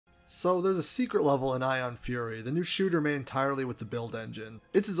So there's a secret level in Ion Fury, the new shooter made entirely with the build engine.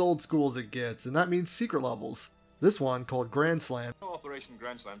 It's as old school as it gets, and that means secret levels. This one, called GRANDSLAM, Operation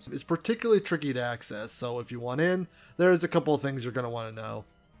GRANDSLAM, is particularly tricky to access, so if you want in, there's a couple of things you're going to want to know.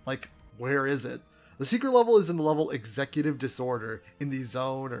 Like, where is it? The secret level is in the level Executive Disorder, in the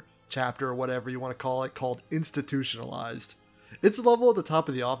zone or chapter or whatever you want to call it, called Institutionalized. It's a level at the top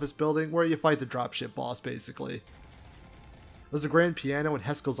of the office building where you fight the dropship boss, basically. There's a grand piano in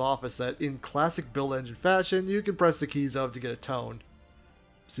Heskel's office that, in classic build engine fashion, you can press the keys of to get a tone.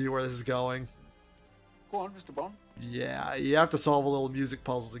 See where this is going? Go on, Mr. Bond. Yeah, you have to solve a little music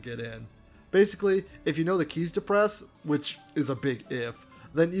puzzle to get in. Basically, if you know the keys to press, which is a big if,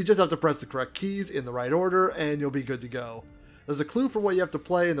 then you just have to press the correct keys in the right order and you'll be good to go. There's a clue for what you have to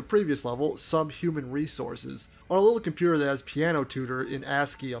play in the previous level, SUBHUMAN RESOURCES, on a little computer that has Piano Tutor in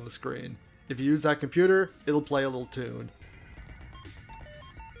ASCII on the screen. If you use that computer, it'll play a little tune.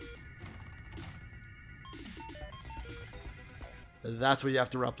 That's what you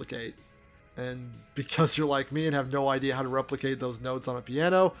have to replicate. And because you're like me and have no idea how to replicate those notes on a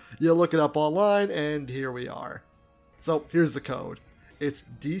piano, you look it up online and here we are. So here's the code. It's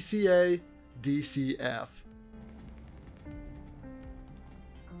DCA DCF.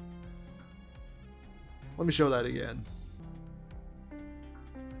 Let me show that again.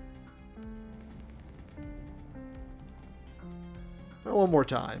 And one more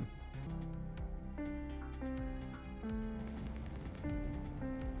time.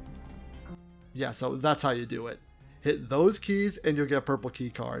 Yeah, so that's how you do it. Hit those keys and you'll get a purple key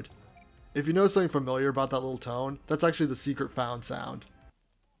card. If you know something familiar about that little tone, that's actually the secret found sound.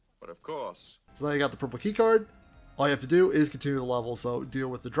 But of course. So now you got the purple key card. All you have to do is continue the level, so deal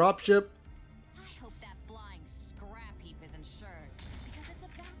with the dropship. I hope that flying scrap heap is insured, because it's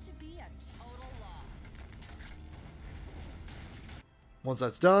about to be a total loss. Once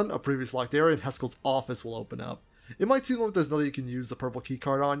that's done, a previous locked area in Heskel's office will open up. It might seem like there's nothing you can use the purple key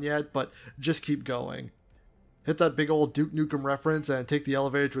card on yet, but just keep going. Hit that big old Duke Nukem reference and take the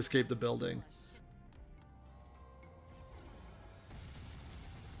elevator to escape the building.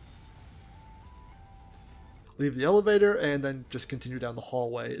 Leave the elevator and then just continue down the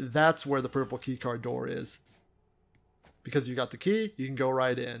hallway. That's where the purple key card door is. Because you got the key, you can go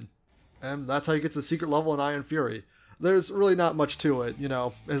right in. And that's how you get to the secret level in Ion Fury. There's really not much to it, you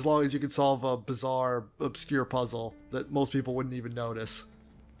know, as long as you can solve a bizarre, obscure puzzle that most people wouldn't even notice.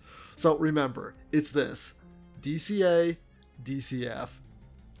 So remember, it's this. DCA DCF.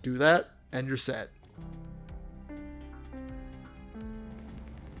 Do that, and you're set.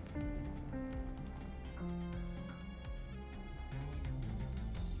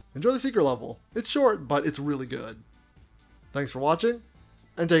 Enjoy the secret level. It's short, but it's really good. Thanks for watching,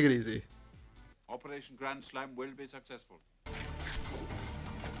 and take it easy. Operation GRANDSLAM will be successful.